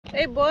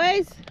Hey,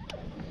 boys.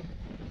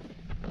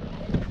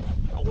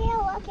 I can't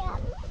look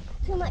at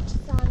too much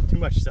sun. Too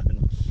much sun.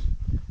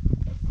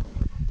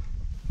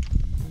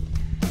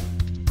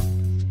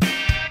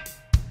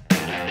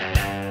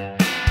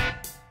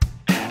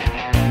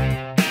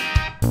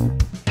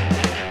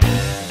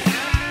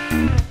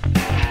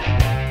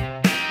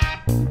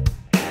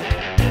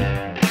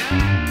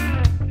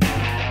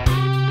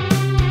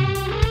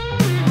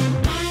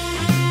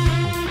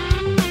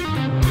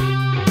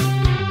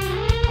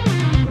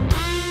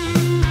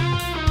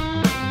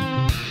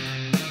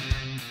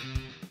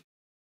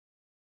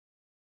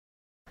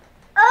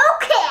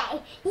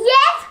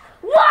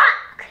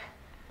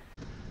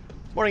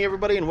 Morning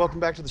everybody and welcome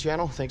back to the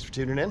channel. Thanks for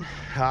tuning in.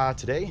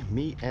 Today,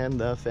 me and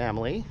the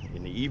family,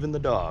 and even the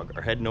dog,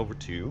 are heading over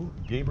to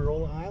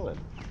Gabriola Island.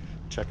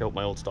 Check out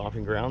my old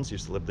stomping grounds.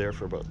 Used to live there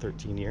for about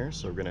 13 years.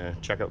 So we're gonna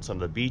check out some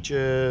of the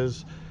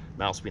beaches,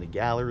 Malaspina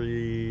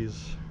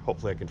galleries.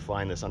 Hopefully I can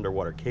find this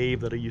underwater cave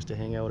that I used to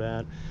hang out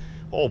at.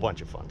 A whole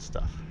bunch of fun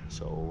stuff.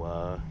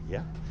 So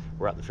yeah,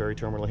 we're at the ferry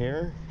terminal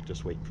here.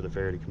 Just waiting for the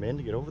ferry to come in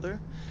to get over there.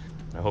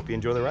 I hope you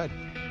enjoy the ride.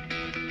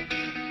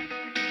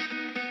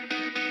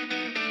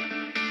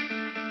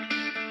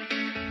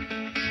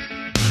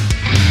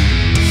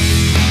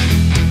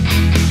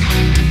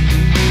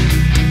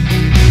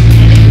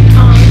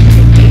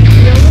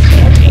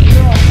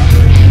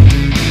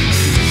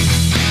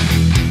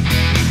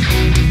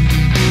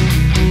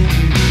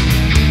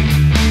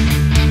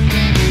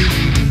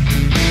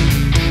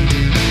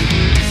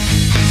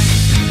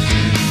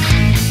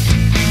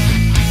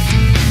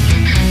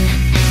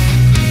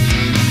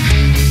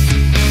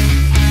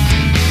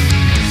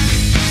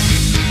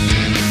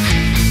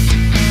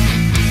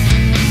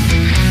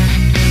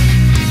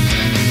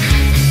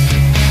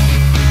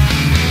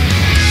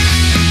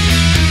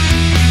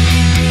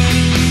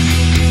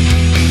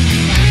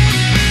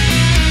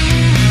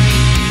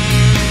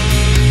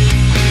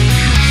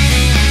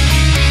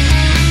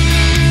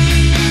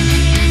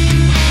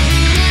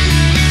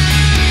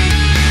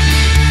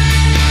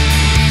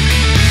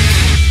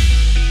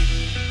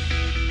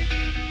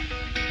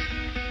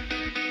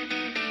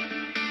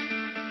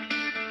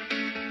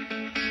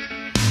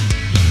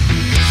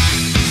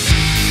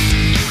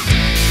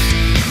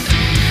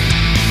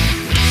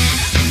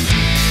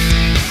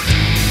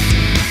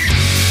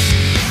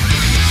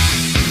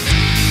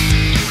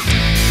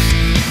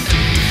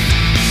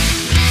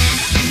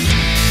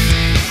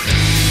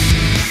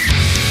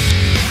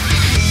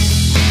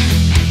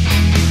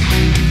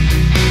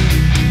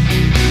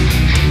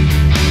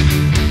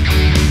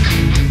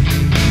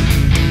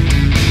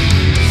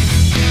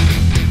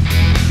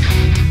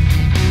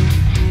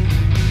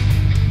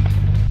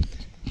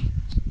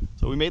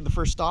 We made the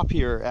first stop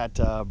here at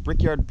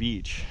Brickyard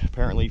Beach.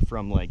 Apparently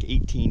from like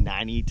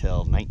 1890 till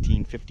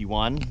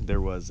 1951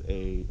 there was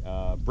a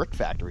brick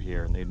factory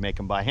here and they'd make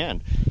them by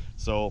hand.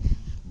 So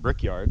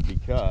Brickyard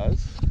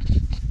because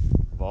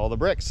of all the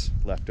bricks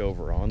left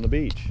over on the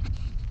beach.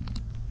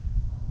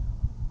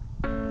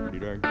 Pretty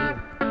darn cool.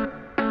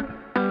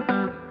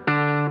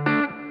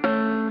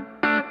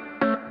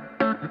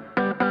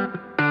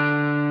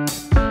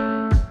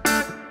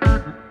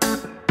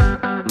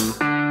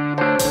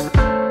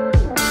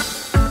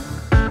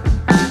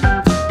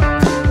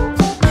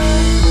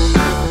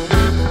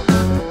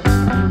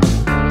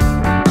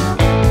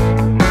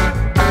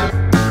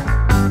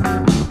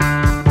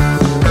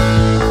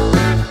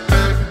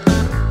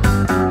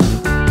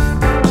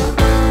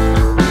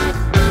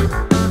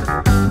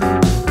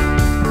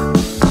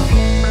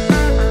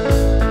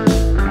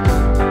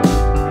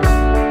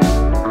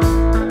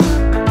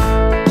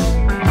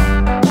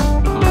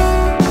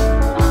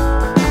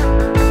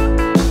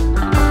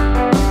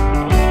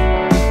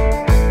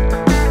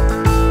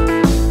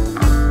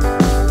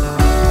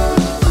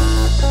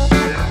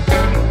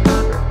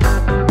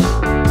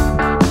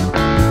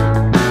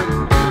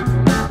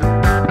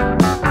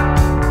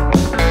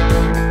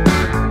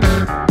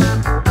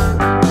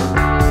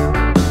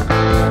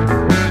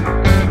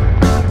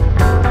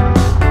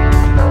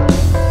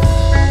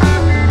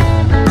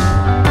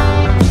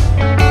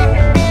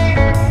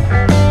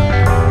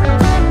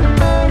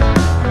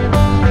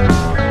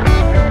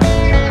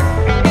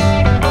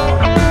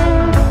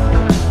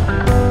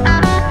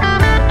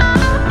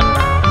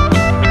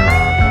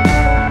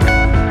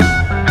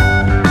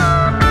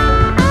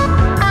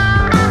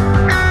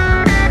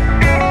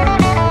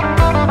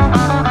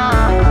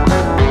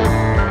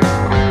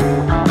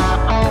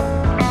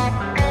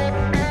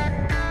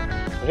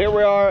 Here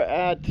we are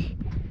at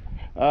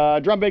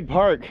Drumbig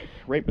Park,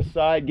 right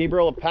beside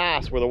Gabriola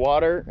Pass, where the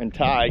water and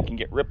tide can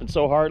get ripping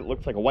so hard it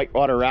looks like a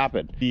whitewater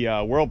rapid. The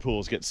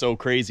whirlpools get so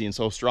crazy and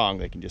so strong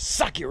they can just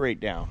suck you right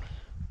down.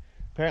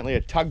 Apparently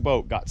a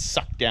tugboat got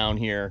sucked down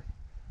here,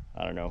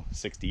 I don't know,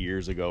 60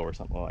 years ago or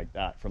something like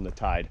that from the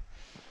tide.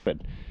 But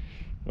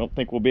I don't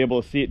think we'll be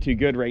able to see it too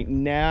good right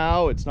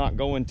now. It's not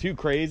going too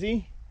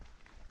crazy,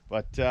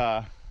 but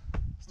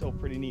still a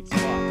pretty neat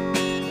spot.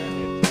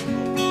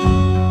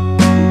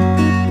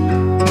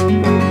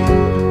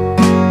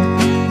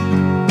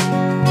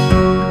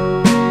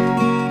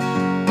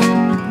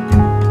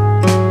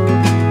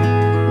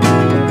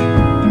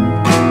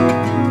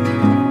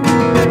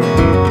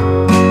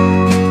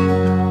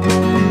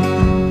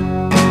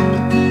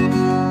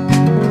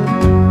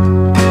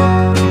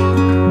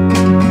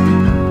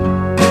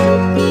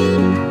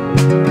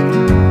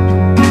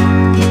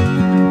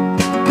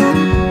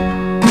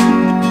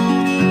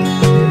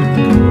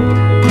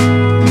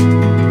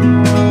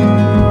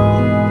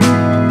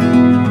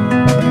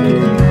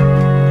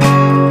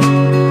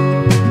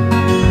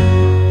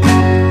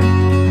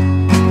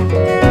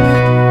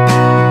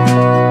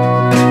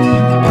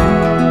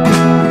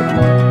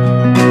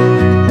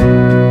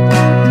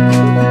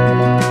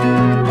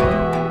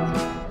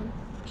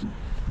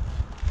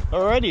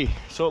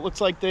 it looks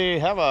like they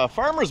have a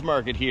farmer's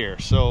market here.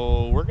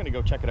 So we're gonna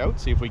go check it out,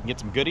 see if we can get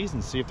some goodies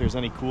and see if there's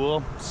any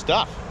cool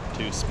stuff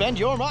to spend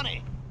your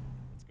money.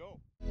 Let's go.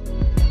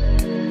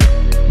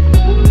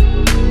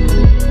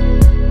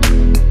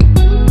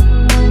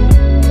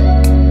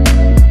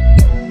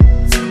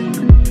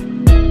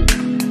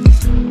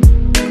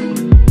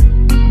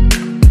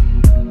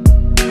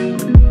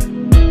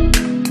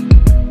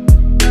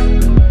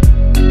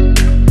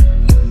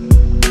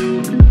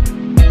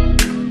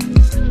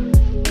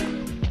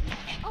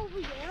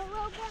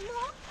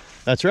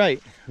 That's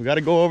right. We got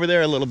to go over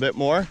there a little bit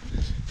more.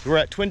 We're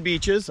at Twin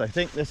Beaches. I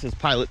think this is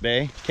Pilot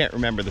Bay. Can't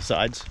remember the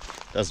sides.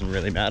 Doesn't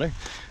really matter.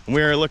 And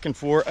we're looking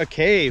for a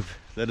cave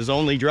that is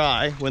only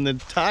dry when the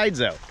tide's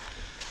out.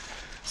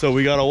 So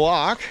we got to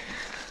walk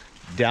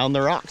down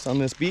the rocks on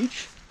this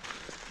beach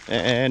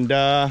and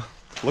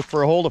look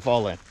for a hole to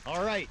fall in.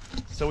 All right.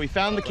 So we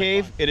found the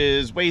cave. It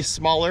is way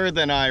smaller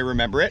than I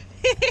remember it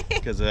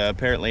because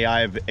apparently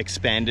I've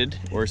expanded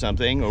or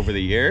something over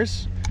the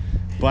years.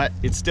 But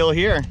it's still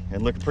here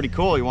and looking pretty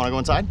cool. You want to go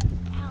inside?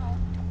 Ow.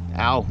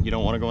 Ow, you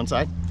don't want to go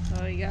inside?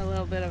 Oh, you got a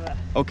little bit of a...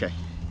 Okay.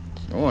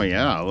 Oh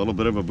yeah, a little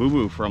bit of a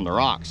boo-boo from the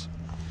rocks.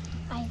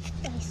 I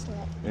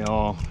slipped. You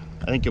know,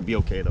 I think you'll be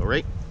okay though,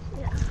 right?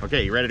 Yeah.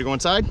 Okay, you ready to go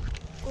inside?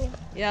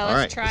 Yeah, All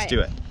let's right, try let's do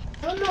it.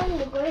 I'm on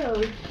the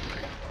ground.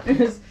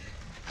 There's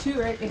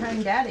two right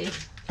behind Daddy.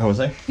 Oh, was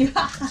there?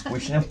 Yeah.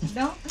 Squishing him?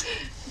 No.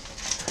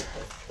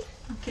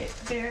 Okay,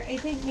 Bear, I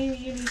think maybe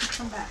you need to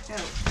come back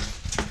out.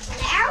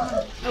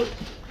 Ow. Oh.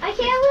 I can't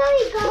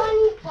really go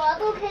any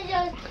further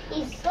because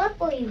these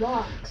slippery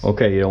rocks.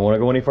 Okay, you don't want to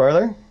go any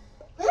farther?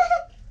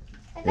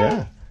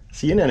 Yeah.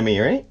 See an enemy,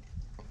 right?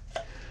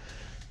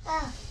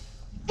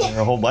 There's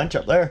a whole bunch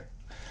up there.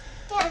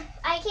 Yeah,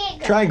 I can't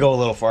go. Try and go a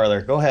little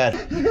farther. Go ahead.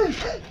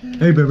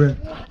 Hey, baby. Look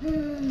at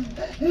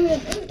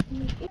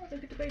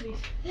the babies.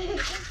 Yeah. Okay,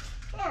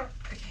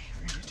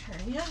 we're gonna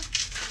turn you.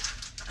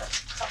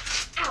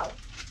 Ow.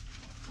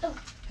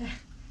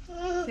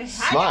 Say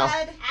Smile.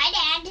 hi, Dad. Hi, Dad.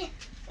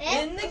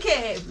 In the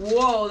cave.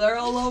 Whoa, they're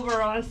all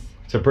over us.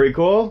 So pretty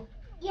cool?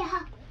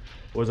 Yeah.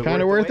 Was it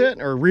kind of worth it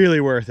or really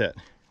worth it?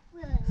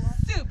 Really well.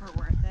 Super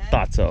worth it.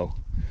 Thought so.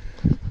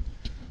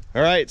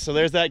 All right, so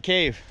there's that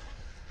cave.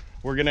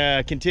 We're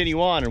gonna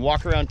continue on and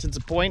walk around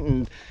Tinsel Point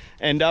and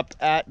end up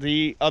at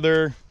the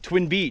other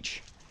Twin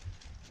Beach.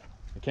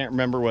 I can't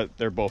remember what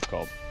they're both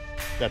called.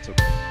 That's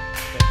okay.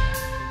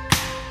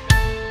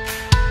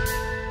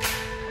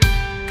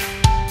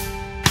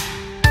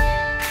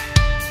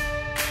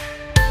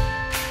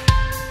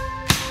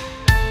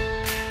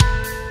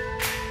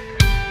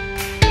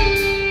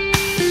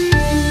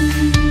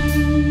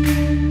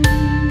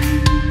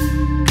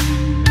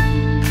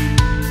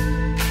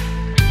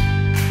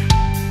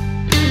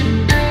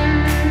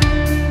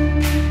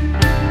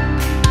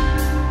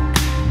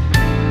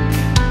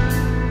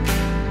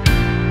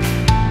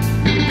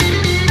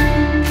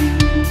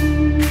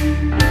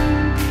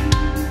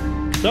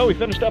 So we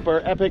finished up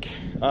our epic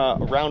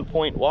round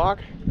point walk.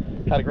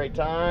 Had a great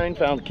time,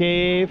 found the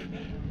cave.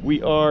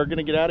 We are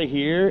gonna get out of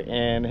here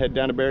and head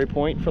down to Berry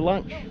Point for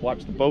lunch.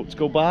 Watch the boats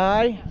go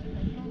by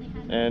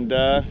and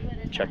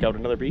check out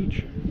another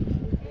beach.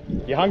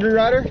 You hungry,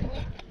 Ryder?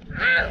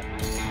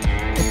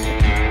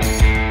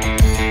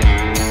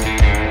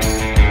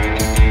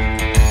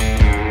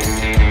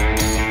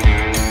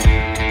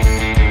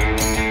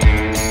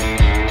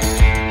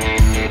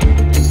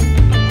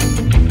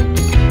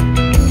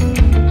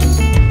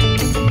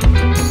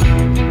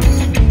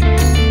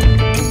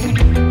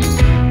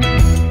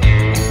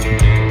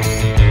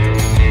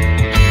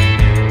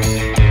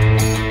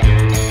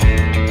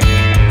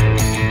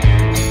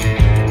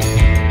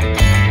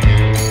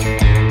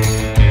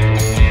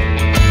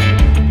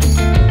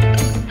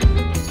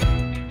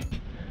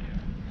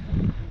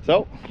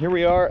 So here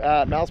we are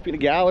at Malaspina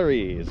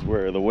Galleries,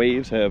 where the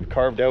waves have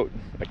carved out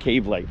a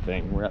cave-like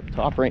thing. We're at the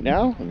top right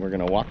now, and we're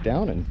gonna walk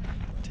down and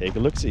take a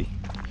look-see.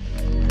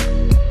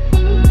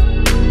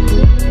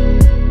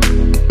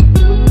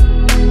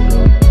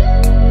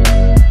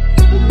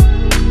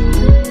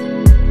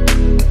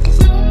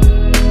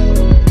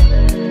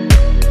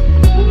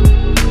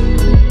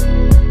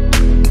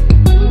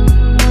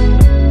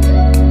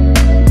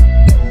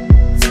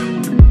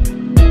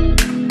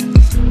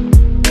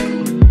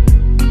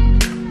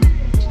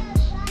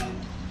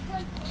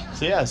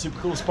 So yeah, super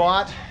cool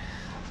spot,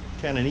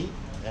 kind of neat,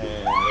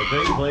 and a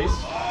great place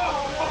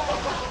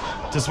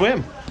to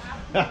swim.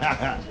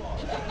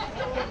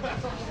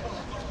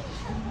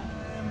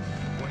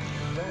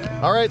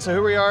 All right, so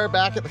here we are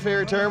back at the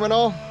ferry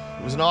terminal.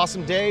 It was an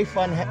awesome day,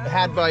 fun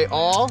had by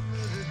all.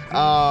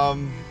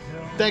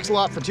 Thanks a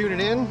lot for tuning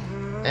in,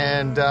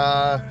 and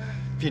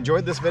if you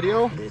enjoyed this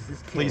video,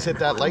 please hit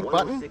that like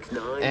button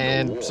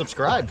and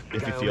subscribe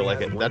if you feel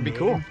like it. That'd be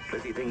cool.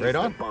 Right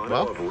on.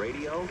 Well,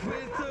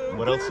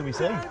 what else do we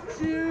say?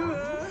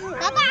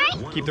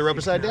 Bye-bye. Keep the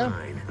rubber side down.